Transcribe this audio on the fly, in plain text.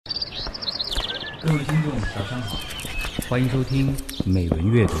各位听众早上好，欢迎收听美文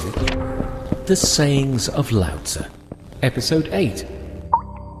阅读 The Sayings of Lao Tzu Episode 8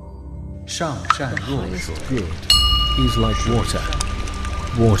上善若水 Good is like water.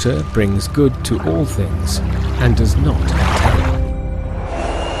 Water brings good to all things and does not contain.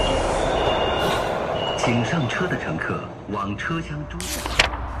 请上车的乘客往车厢中。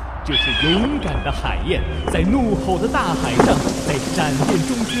这是勇敢的海燕，在怒吼的大海上，在闪电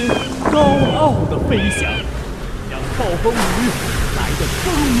中间高傲地飞翔，让暴风雨来得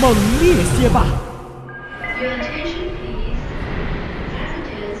更猛烈些吧。Your attention, please.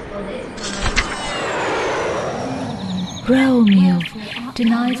 Passengers for this flight. Romeo,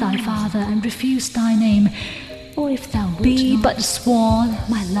 deny thy father and refuse thy name. Or if thou be but sworn,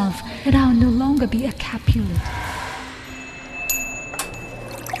 my love, that I'll no longer be a Capulet.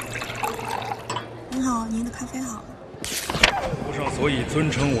 您好，您的咖啡好了。皇上所以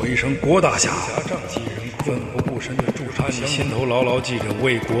尊称我一声郭大侠，几人奋不顾身的助他，你心头牢牢记着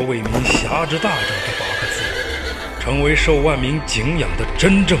为国为民侠之大者这8个字，成为受万民敬仰的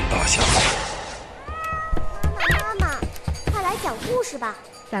真正大侠。妈妈，快来讲故事吧。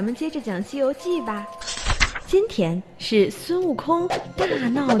咱们接着讲《西游记》吧。今天是孙悟空大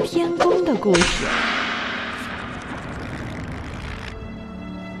闹天宫的故事。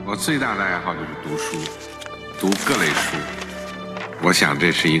我最大的爱好就是读书，读各类书。我想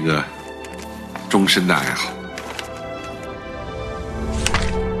这是一个终身的爱好。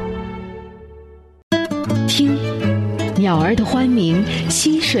听鸟儿的欢鸣，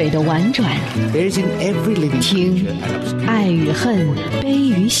溪水的婉转，听爱与恨，悲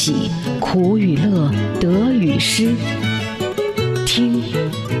与喜，苦与乐，得与失，听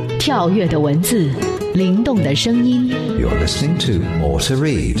跳跃的文字，灵动的声音。You're listening to More to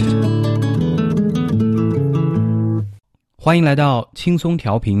Read。 欢迎来到轻松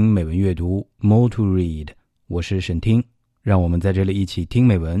调频美文阅读 More to Read， 我是沈听，让我们在这里一起听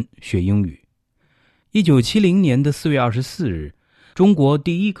美文学英语。1970年的4月24日，中国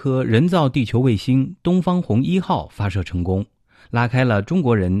第一颗人造地球卫星东方红1号发射成功，拉开了中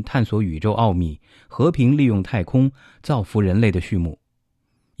国人探索宇宙奥秘、和平利用太空、造福人类的序幕。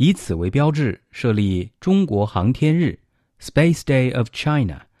以此为标志，设立中国航天日 Space Day of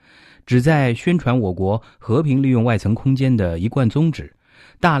China， 旨在宣传我国和平利用外层空间的一贯宗旨，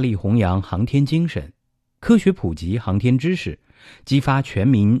大力弘扬航天精神，科学普及航天知识，激发全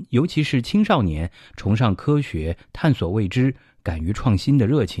民尤其是青少年崇尚科学、探索未知、敢于创新的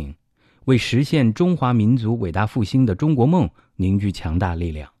热情，为实现中华民族伟大复兴的中国梦凝聚强大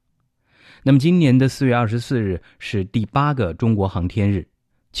力量。那么今年的4月24日是第8个中国航天日，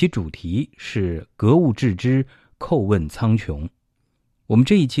其主题是格物致知，叩问苍穹。我们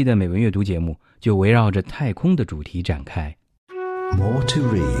这一期的美文阅读节目就围绕着太空的主题展开。 More to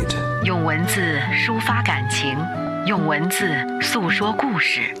read， 用文字抒发感情，用文字诉说故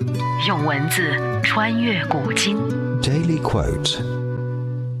事，用文字穿越古今。 Daily Quote。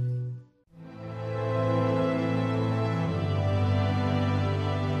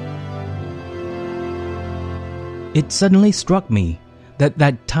 It suddenly struck me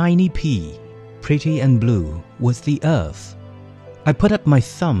that tiny pea, pretty and blue, was the earth. I put up my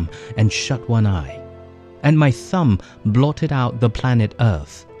thumb and shut one eye, and my thumb blotted out the planet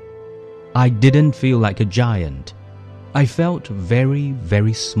Earth. I didn't feel like a giant. I felt very,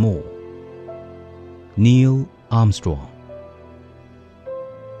 very small. Neil Armstrong。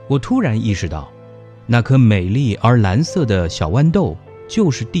 我突然意识到，那颗美丽而蓝色的小豌豆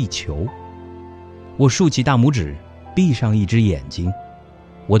就是地球。我竖起大拇指，闭上一只眼睛，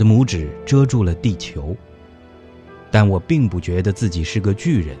我的拇指遮住了地球。但我并不觉得自己是个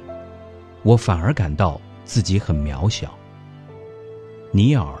巨人，我反而感到自己很渺小。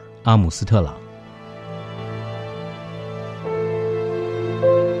尼尔·阿姆斯特朗。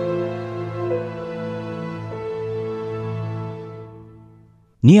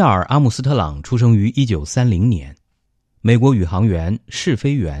尼尔·阿姆斯特朗出生于1930年，美国宇航员、试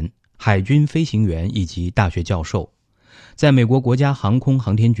飞员、海军飞行员以及大学教授。在美国国家航空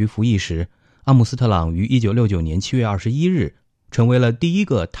航天局服役时，阿姆斯特朗于1969年7月21日成为了第一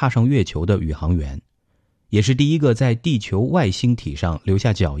个踏上月球的宇航员，也是第一个在地球外星体上留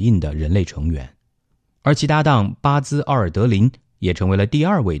下脚印的人类成员。而其搭档巴兹·奥尔德林也成为了第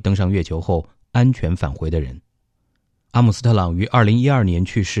2位登上月球后安全返回的人。阿姆斯特朗于2012年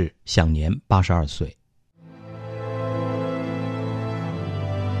去世，享年82岁。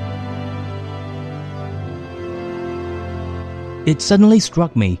It suddenly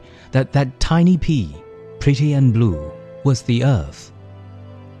struck me that tiny pea, pretty and blue, was the earth.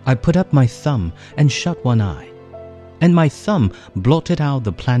 I put up my thumb and shut one eye, and my thumb blotted out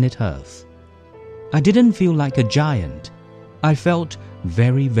the planet Earth. I didn't feel like a giant. I felt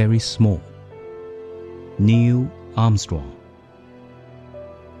very, very small. Neil Armstrong。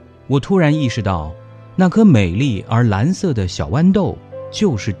 我突然意识到，那颗美丽而蓝色的小豌豆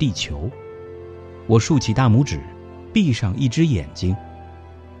就是地球。我竖起大拇指，闭上一只眼睛，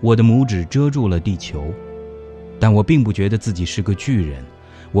我的拇指遮住了地球，但我并不觉得自己是个巨人，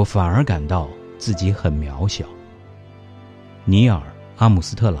我反而感到自己很渺小。尼尔·阿姆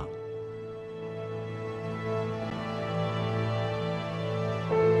斯特朗。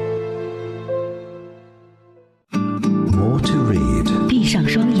闭上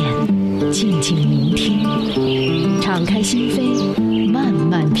双眼，静静聆听，敞开心扉，慢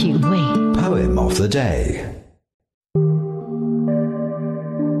慢品味。 Poem of the day.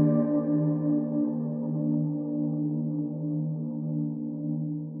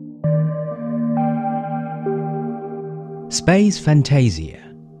 Space Fantasia.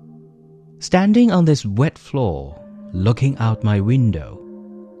 Standing on this wet floor, looking out my window,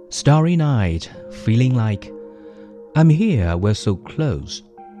 starry night, feeling like I'm here, we're so close.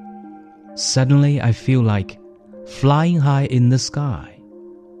 Suddenly I feel like flying high in the sky.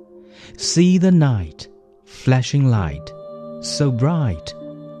 See the night, flashing light, so bright.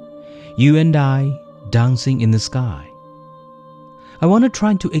 You and I dancing in the sky. I want to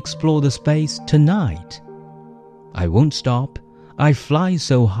try to explore the space tonight. I won't stop, I fly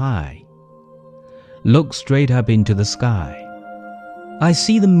so high. Look straight up into the sky. I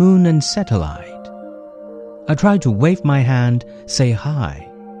see the moon and satellite. I try to wave my hand, say hi.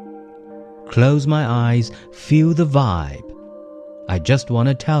 Close my eyes, feel the vibe. I just want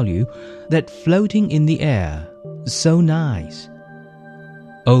to tell you that floating in the air, so nice.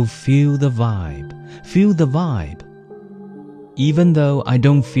 Oh, feel the vibe, feel the vibe. Even though I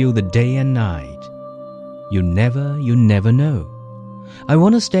don't feel the day and night, you never know. I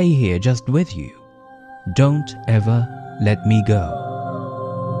want to stay here just with you. Don't ever let me go.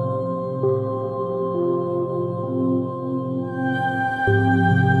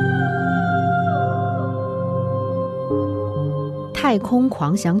 太空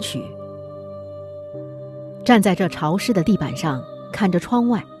狂想曲。站在这潮湿的地板上，看着窗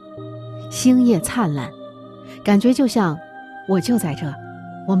外，星夜灿烂，感觉就像我就在这，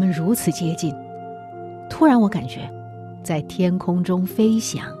我们如此接近。突然我感觉在天空中飞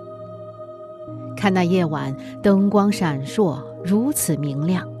翔，看那夜晚灯光闪烁，如此明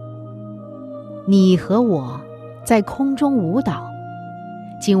亮。你和我在空中舞蹈，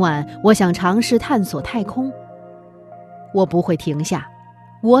今晚我想尝试探索太空。我不会停下，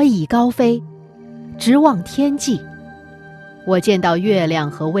我已高飞，直望天际。我见到月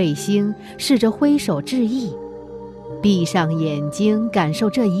亮和卫星，试着挥手致意，闭上眼睛感受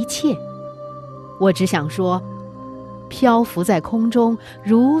这一切。我只想说，漂浮在空中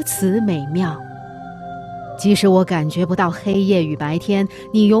如此美妙。即使我感觉不到黑夜与白天，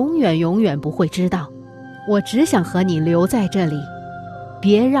你永远不会知道。我只想和你留在这里，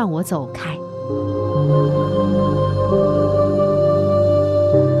别让我走开。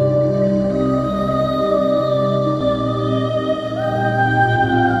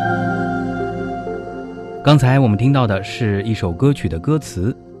刚才我们听到的是一首歌曲的歌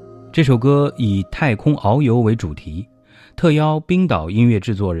词，这首歌以太空遨游为主题，特邀冰岛音乐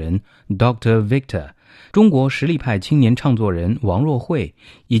制作人 Dr.Victor、中国实力派青年唱作人王若卉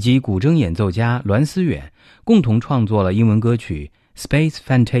以及古筝演奏家栾思远共同创作了英文歌曲 Space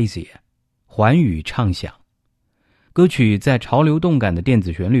Fantasia 寰宇畅想。歌曲在潮流动感的电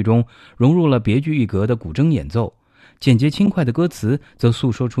子旋律中融入了别具一格的古筝演奏，简洁轻快的歌词则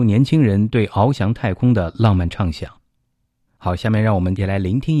诉说出年轻人对翱翔太空的浪漫畅想。好，下面让我们也来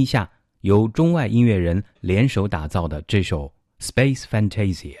聆听一下由中外音乐人联手打造的这首 Space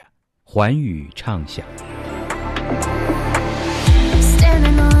Fantasia 寰宇畅想。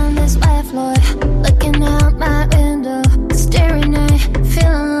 Standing on this wet floor, looking out my window, staring at,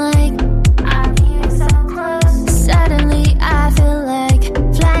 feeling like I'm here so close. Suddenly I feel like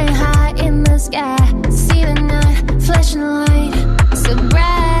flying high in the sky. See the night, flashing light, so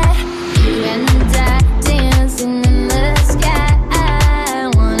bright. You and I dancing in the sky. I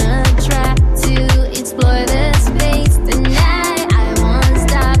wanna try to explore the space tonight. I won't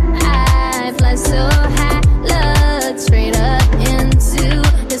stop, I fly so high. Look straight up into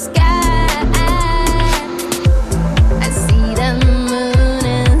the sky. I see the moon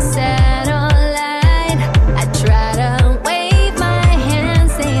and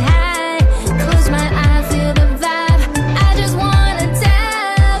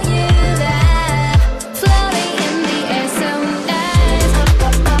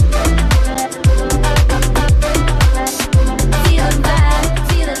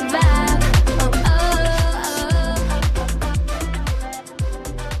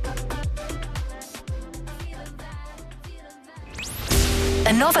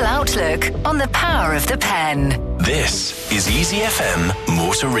on the power of the pen. This is Easy FM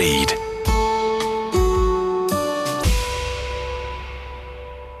More to Read.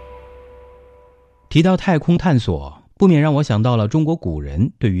 提到太空探索，不免让我想到了中国古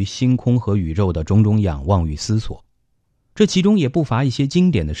人对于星空和宇宙的种种仰望与思索，这其中也不乏一些经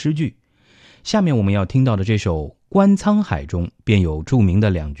典的诗句。下面我们要听到的这首《观沧海》中便有著名的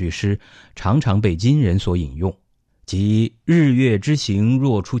两句诗，常常被今人所引用，即日月之行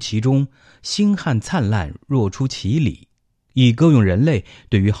若出其中，星汉灿烂若出其里，以歌咏人类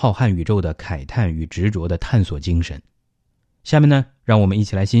对于浩瀚宇宙的慨叹与执着的探索精神。下面呢，让我们一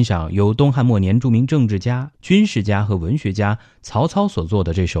起来欣赏由东汉末年著名政治家、军事家和文学家曹操所作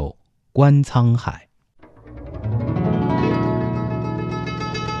的这首《观沧海》。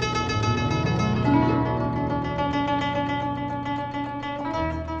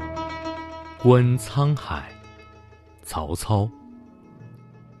观沧海，曹操。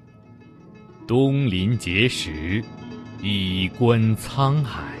东临碣石，以观沧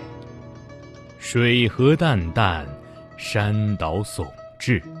海。水河淡淡，山岛耸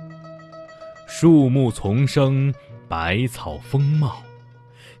峙。树木丛生，百草丰茂。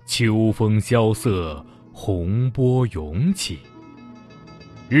秋风萧瑟，洪波涌起。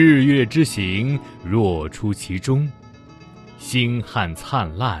日月之行，若出其中。星汉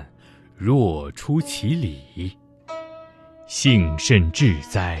灿烂，若出其里。幸甚至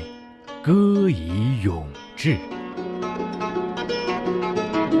哉，歌以咏志。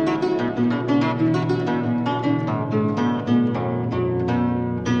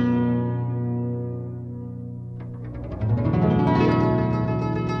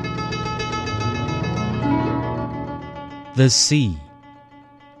The Sea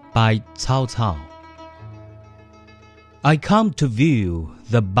by Cao Cao. I come to view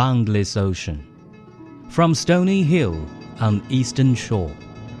the boundless ocean from Stony Hill on eastern shore.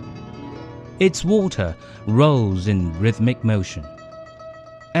 Its water rolls in rhythmic motion,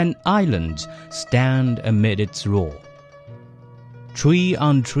 and islands stand amid its roar. Tree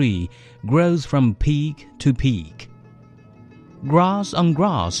on tree grows from peak to peak. Grass on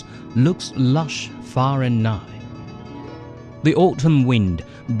grass looks lush far and nigh. The autumn wind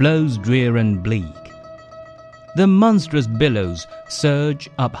blows drear and bleak. The monstrous billows surge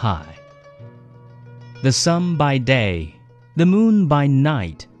up high. The sun by day, the moon by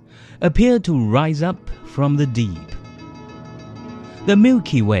night, appear to rise up from the deep. The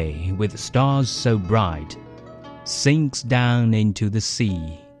Milky Way, with stars so bright, sinks down into the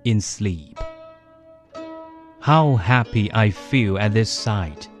sea in sleep. How happy I feel at this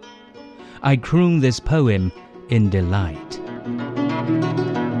sight! I croon this poem in delight.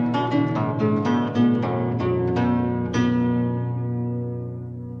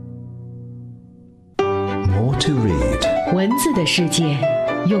 More to read. 文字的世界，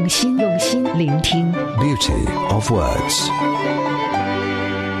用心聆听。Beauty of words.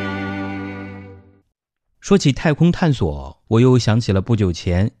 说起太空探索，我又想起了不久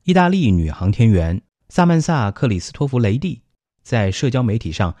前意大利女航天员萨曼萨·克里斯托弗雷蒂在社交媒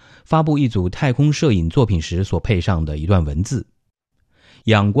体上发布一组太空摄影作品时所配上的一段文字：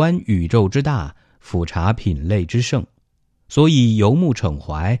仰观宇宙之大，俯察品类之盛，所以游目骋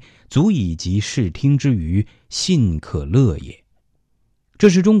怀，足以及视听之娱，信可乐也。这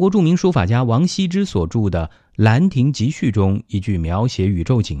是中国著名书法家王羲之所著的《兰亭集序》中一句描写宇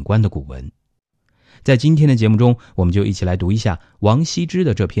宙景观的古文。在今天的节目中，我们就一起来读一下王羲之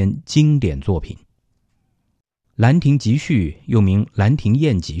的这篇经典作品。兰亭集序又名兰亭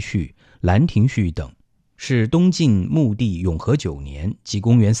宴集序、兰亭序等，是东晋穆帝永和9年，即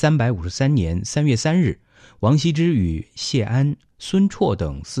公元353年3月3日，王羲之与谢安、孙绰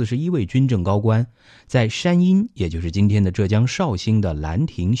等41位军政高官，在山阴，也就是今天的浙江绍兴的兰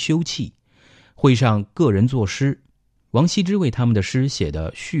亭休憩，会上个人作诗，王羲之为他们的诗写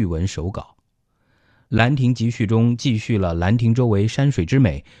的序文手稿。兰亭集序中记叙了兰亭周围山水之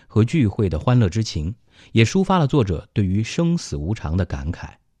美和聚会的欢乐之情，也抒发了作者对于生死无常的感慨。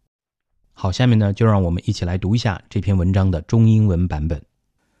好，下面呢，就让我们一起来读一下这篇文章的中英文版本。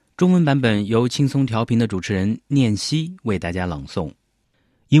中文版本由轻松调频的主持人念希为大家朗诵，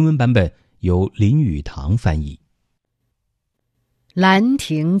英文版本由林语堂翻译。兰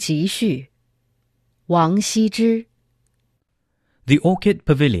亭集序，王羲之。 The Orchid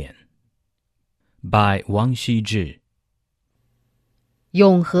Pavilion by 王羲之。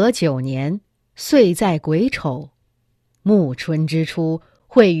永和9年，岁在癸丑，暮春之初，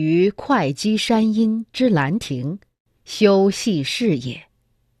会于会稽山阴之兰亭，修禊事也。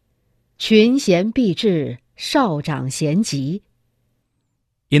群贤毕至，少长咸集。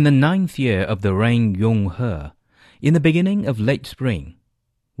 In the 9th year of the reign Yong He, in the beginning of late spring,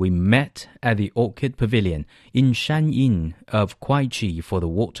 we met at the Orchid Pavilion in Shanyin of Kuaichi for the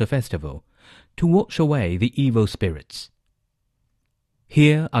Water Festival to wash away the evil spirits.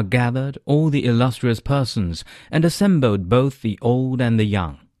 Here are gathered all the illustrious persons and assembled both the old and the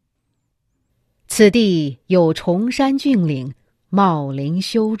young. 此地有崇山峻岭，茂林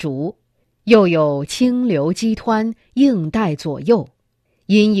修竹，又有清流激湍映带左右，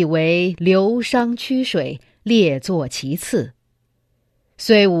引以为流觞曲水，列坐其次。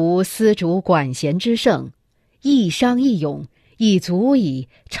虽无丝竹管弦之盛，一觞一咏，亦足以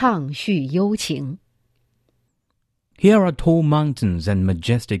畅叙幽情。Here are tall mountains and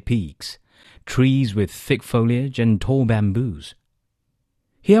majestic peaks, trees with thick foliage and tall bamboos.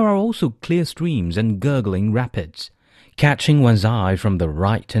 Here are also clear streams and gurgling rapids, catching one's eye from the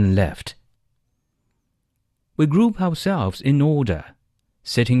right and left. We group ourselves in order,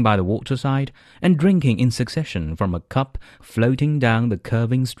 sitting by the waterside and drinking in succession from a cup floating down the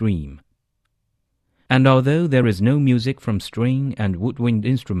curving stream. And although there is no music from string and woodwind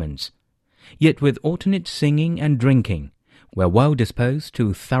instruments, yet with alternate singing and drinking, we're well disposed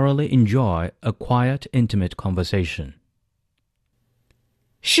to thoroughly enjoy a quiet, intimate conversation.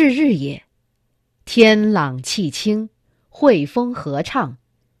 是日也，天朗气清，惠风和畅，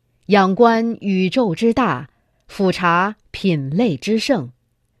仰观宇宙之大，俯察品类之盛，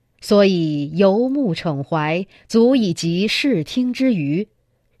所以游目骋怀，足以及视听之娱，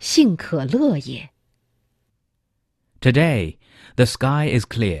幸可乐也。Today, the sky is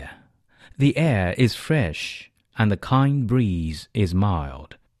clear, the air is fresh, and the kind breeze is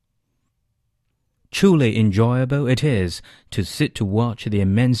mild. Truly enjoyable it is to sit to watch the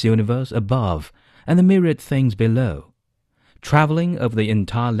immense universe above and the myriad things below, travelling over the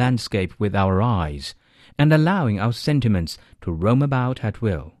entire landscape with our eyes, and allowing our sentiments to roam about at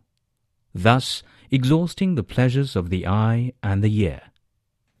will, thus exhausting the pleasures of the eye and the ear.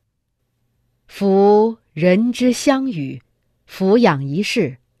 夫人之相与，俯仰一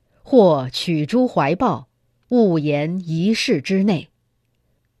世，或取诸怀抱，悟言一世之内；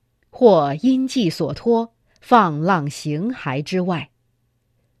或因寄所托，放浪形骸之外。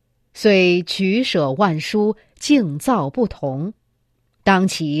虽取舍万殊，境造不同，当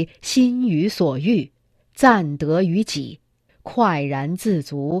其心于所欲，暂得于己，快然自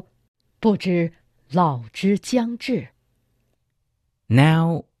足，不知老之将至。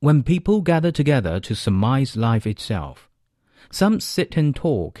Now, when people gather together to surmise life itself, some sit and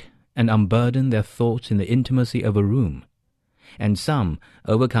talk and unburden their thoughts in the intimacy of a room, and some,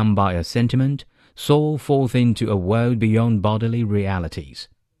 overcome by a sentiment, soar forth into a world beyond bodily realities.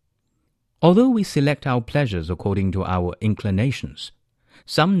 Although we select our pleasures according to our inclinations,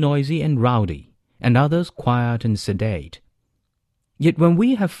 some noisy and rowdy, and others quiet and sedate, yet when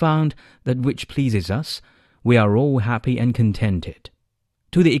we have found that which pleases us, we are all happy and contented,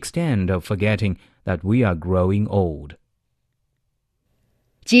 to the extent of forgetting that we are growing old.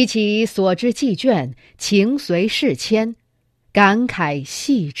 及其所之既倦，情随事迁，感慨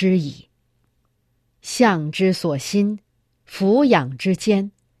系之矣。向之所欣，俯仰之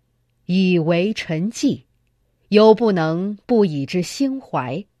间，以为陈迹，犹不能不以之兴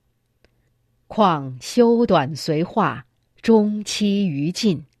怀。况修短随化，终期于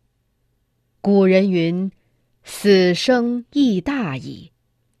尽。古人云：“死生亦大矣，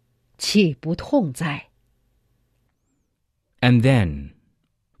岂不痛哉？” And then,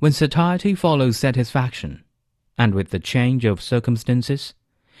 when satiety follows satisfaction, and with the change of circumstances,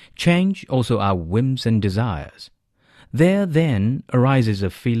 change also our whims and desires, there then arises a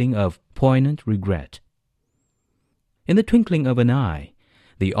feeling of poignant regret. In the twinkling of an eye,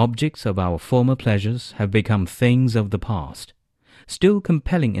 the objects of our former pleasures have become things of the past, still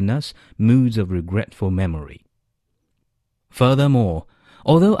compelling in us moods of regretful memory. Furthermore,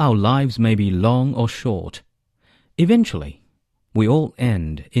 although our lives may be long or short, eventually we all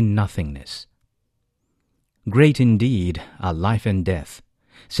end in nothingness. Great indeed are life and death,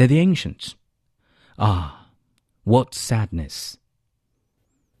 said the ancients. Ah, what sadness!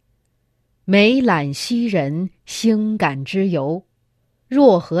 每览昔人兴感之由，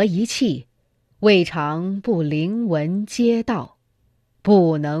若合一气，未尝不灵魂皆道，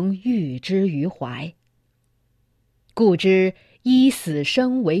不能喻之于怀。故知依死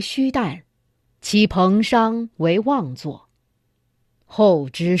生为虚诞，其彭殇为妄作。后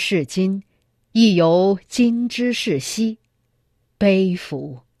之视今，亦犹今之视昔，悲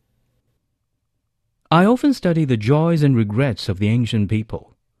夫！ I often study the joys and regrets of the ancient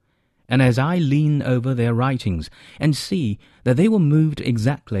people, and as I lean over their writings and see that they were moved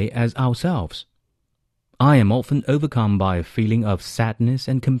exactly as ourselves, I am often overcome by a feeling of sadness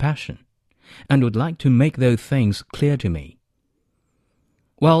and compassion, and would like to make those things clear to me.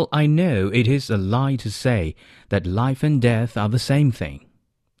 Well, I know it is a lie to say that life and death are the same thing,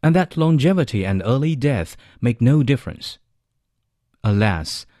 and that longevity and early death make no difference.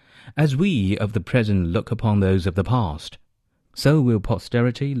 Alas, as we of the present look upon those of the past, so will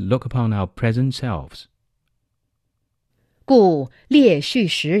posterity look upon our present selves. 故列叙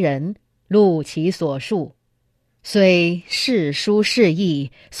时人，录其所述，虽世书事义，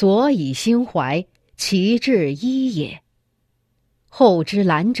所以心怀，其志一也。后之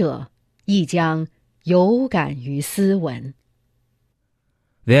览者，亦将有感于斯文。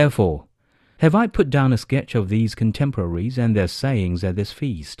 Therefore, have I put down a sketch of these contemporaries and their sayings at this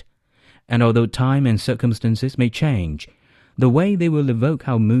feast, and although time and circumstances may change, the way they will evoke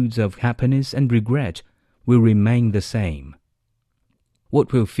our moods of happiness and regret will remain the same.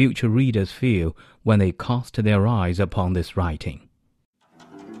 What will future readers feel when they cast their eyes upon this writing?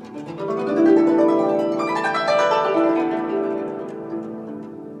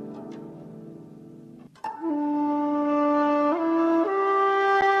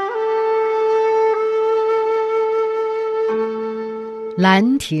《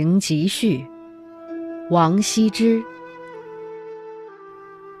兰亭集序》王羲之。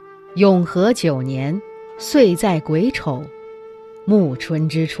永和9年，岁在癸丑，暮春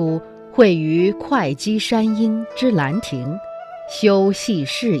之初，会于会稽山阴之兰亭，修禊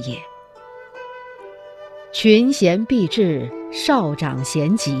事也。群贤毕至，少长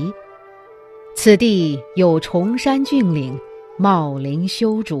咸集。此地有崇山峻岭，茂林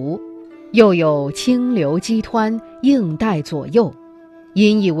修竹，又有清流激湍映带左右，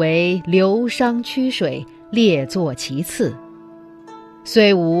因以为流觞曲水，列坐其次。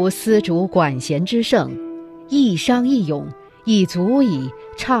虽无丝竹管弦之盛，一觞一咏，亦足以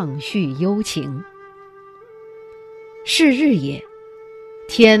畅叙幽情。是日也，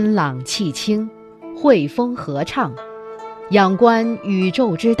天朗气清，惠风和畅，仰观宇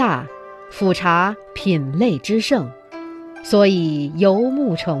宙之大，俯察品类之盛，所以游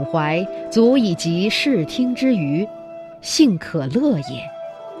目骋怀，足以及视听之娱，幸可乐也。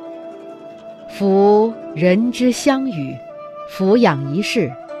夫人之相与，俯仰一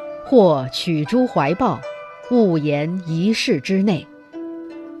室，或取诸怀抱，悟言一室之内；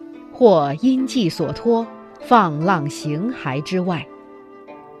或因寄所托，放浪形骸之外。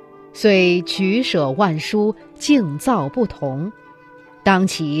虽取舍万殊，境造不同，当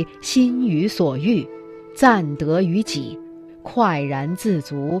其心于所欲，暂得于己，快然自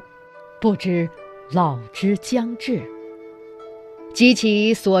足，不知老之将至。及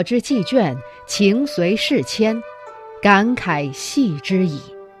其所之既倦，情随事迁，感慨系之矣。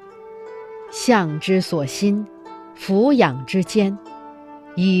向之所欣，俯仰之间，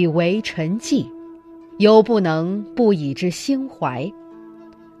以为陈迹，犹不能不以之兴怀。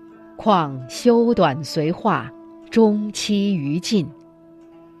况修短随化，终期于尽。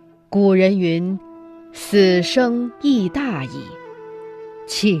古人云：死生亦大矣，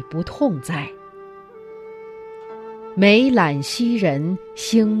岂不痛哉？每览昔人，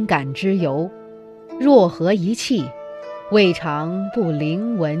兴感之由，若何一气，未尝不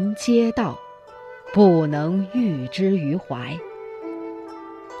灵闻皆道，不能喻之于怀。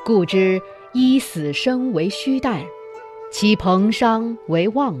故知依死生为虚诞，其彭殇为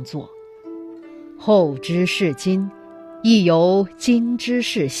妄作。后之视今，亦犹今之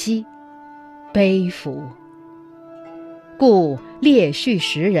视昔，悲夫！故列叙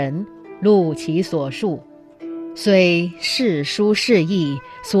时人，录其所述，虽世书事义，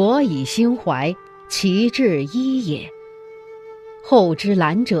所以心怀，其志一也。后之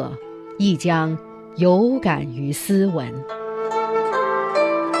览者，亦将有感于斯文。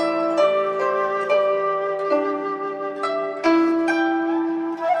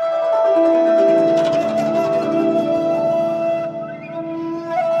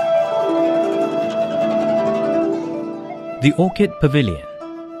The Orchid Pavilion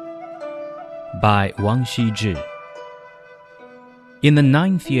by Wang Xizhi. In the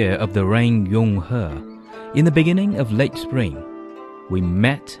 9th year of the reign Yonghe, in the beginning of late spring, we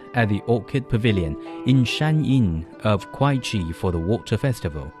met at the Orchid Pavilion in Shanyin of Kuaiqi for the water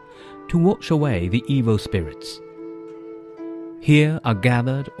festival, to wash away the evil spirits. Here are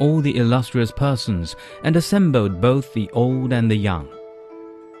gathered all the illustrious persons and assembled both the old and the young.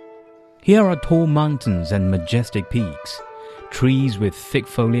 Here are tall mountains and majestic peaks, trees with thick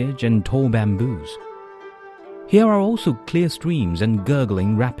foliage and tall bamboos. Here are also clear streams and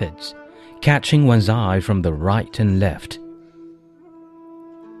gurgling rapids, catching one's eye from the right and left.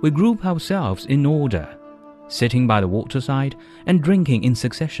 We group ourselves in order, sitting by the waterside and drinking in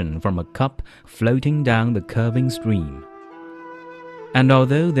succession from a cup floating down the curving stream. And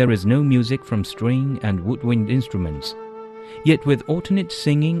although there is no music from string and woodwind instruments, yet with alternate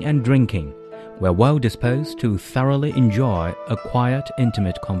singing and drinking, we're well disposed to thoroughly enjoy a quiet,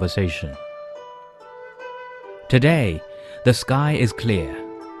 intimate conversation. Today, the sky is clear,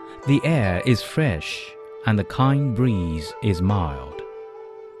 the air is fresh, and the kind breeze is mild.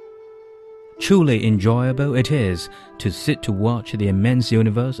 Truly enjoyable it is to sit to watch the immense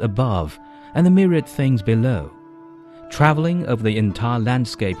universe above and the myriad things below, traveling over the entire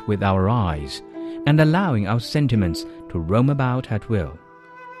landscape with our eyes and allowing our sentiments to roam about at will,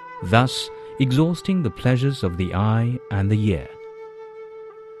 thus exhausting the pleasures of the eye and the ear.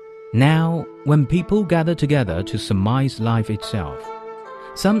 Now, when people gather together to surmise life itself,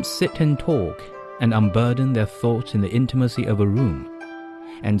 some sit and talk and unburden their thoughts in the intimacy of a room,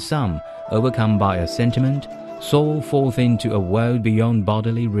 and some, overcome by a sentiment, soar forth into a world beyond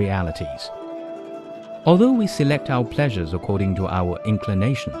bodily realities. Although we select our pleasures according to our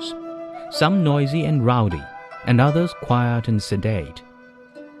inclinations, some noisy and rowdy, and others quiet and sedate,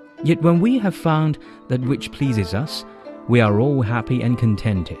 yet when we have found that which pleases us, we are all happy and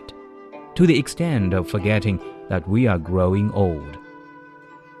contented, to the extent of forgetting that we are growing old.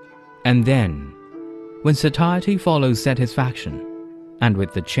 And then, when satiety follows satisfaction, and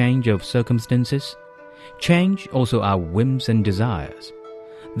with the change of circumstances, change also our whims and desires,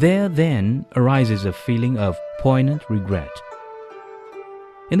 there then arises a feeling of poignant regret.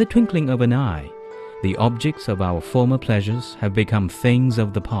 In the twinkling of an eye, the objects of our former pleasures have become things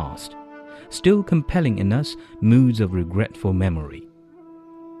of the past, still compelling in us moods of regretful memory.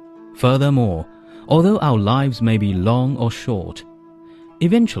 Furthermore, although our lives may be long or short,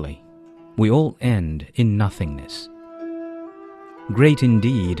 eventually we all end in nothingness. Great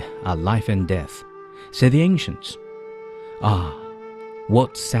indeed are life and death, say the ancients. Ah,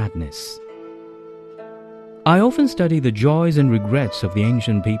 what sadness! I often study the joys and regrets of the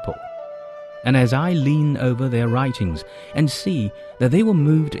ancient people, and as I lean over their writings and see that they were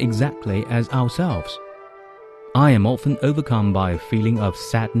moved exactly as ourselves, I am often overcome by a feeling of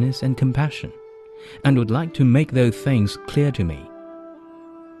sadness and compassion, and would like to make those things clear to me.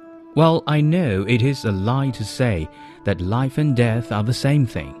 Well, I know it is a lie to say that life and death are the same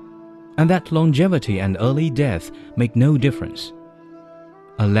thing, and that longevity and early death make no difference.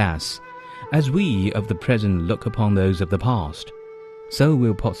 Alas, as we of the present look upon those of the past, so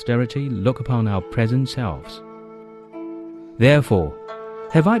will posterity look upon our present selves. Therefore,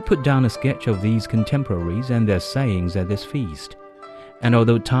 have I put down a sketch of these contemporaries and their sayings at this feast, and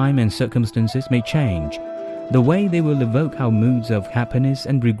although time and circumstances may change, the way they will evoke our moods of happiness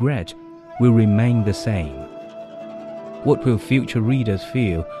and regret will remain the same. What will future readers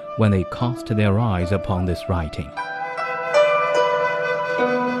feel when they cast their eyes upon this writing?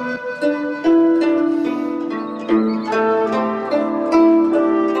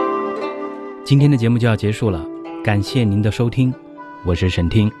 今天的节目就要结束了，感谢您的收听，我是沈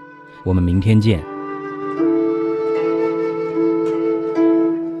听，我们明天见。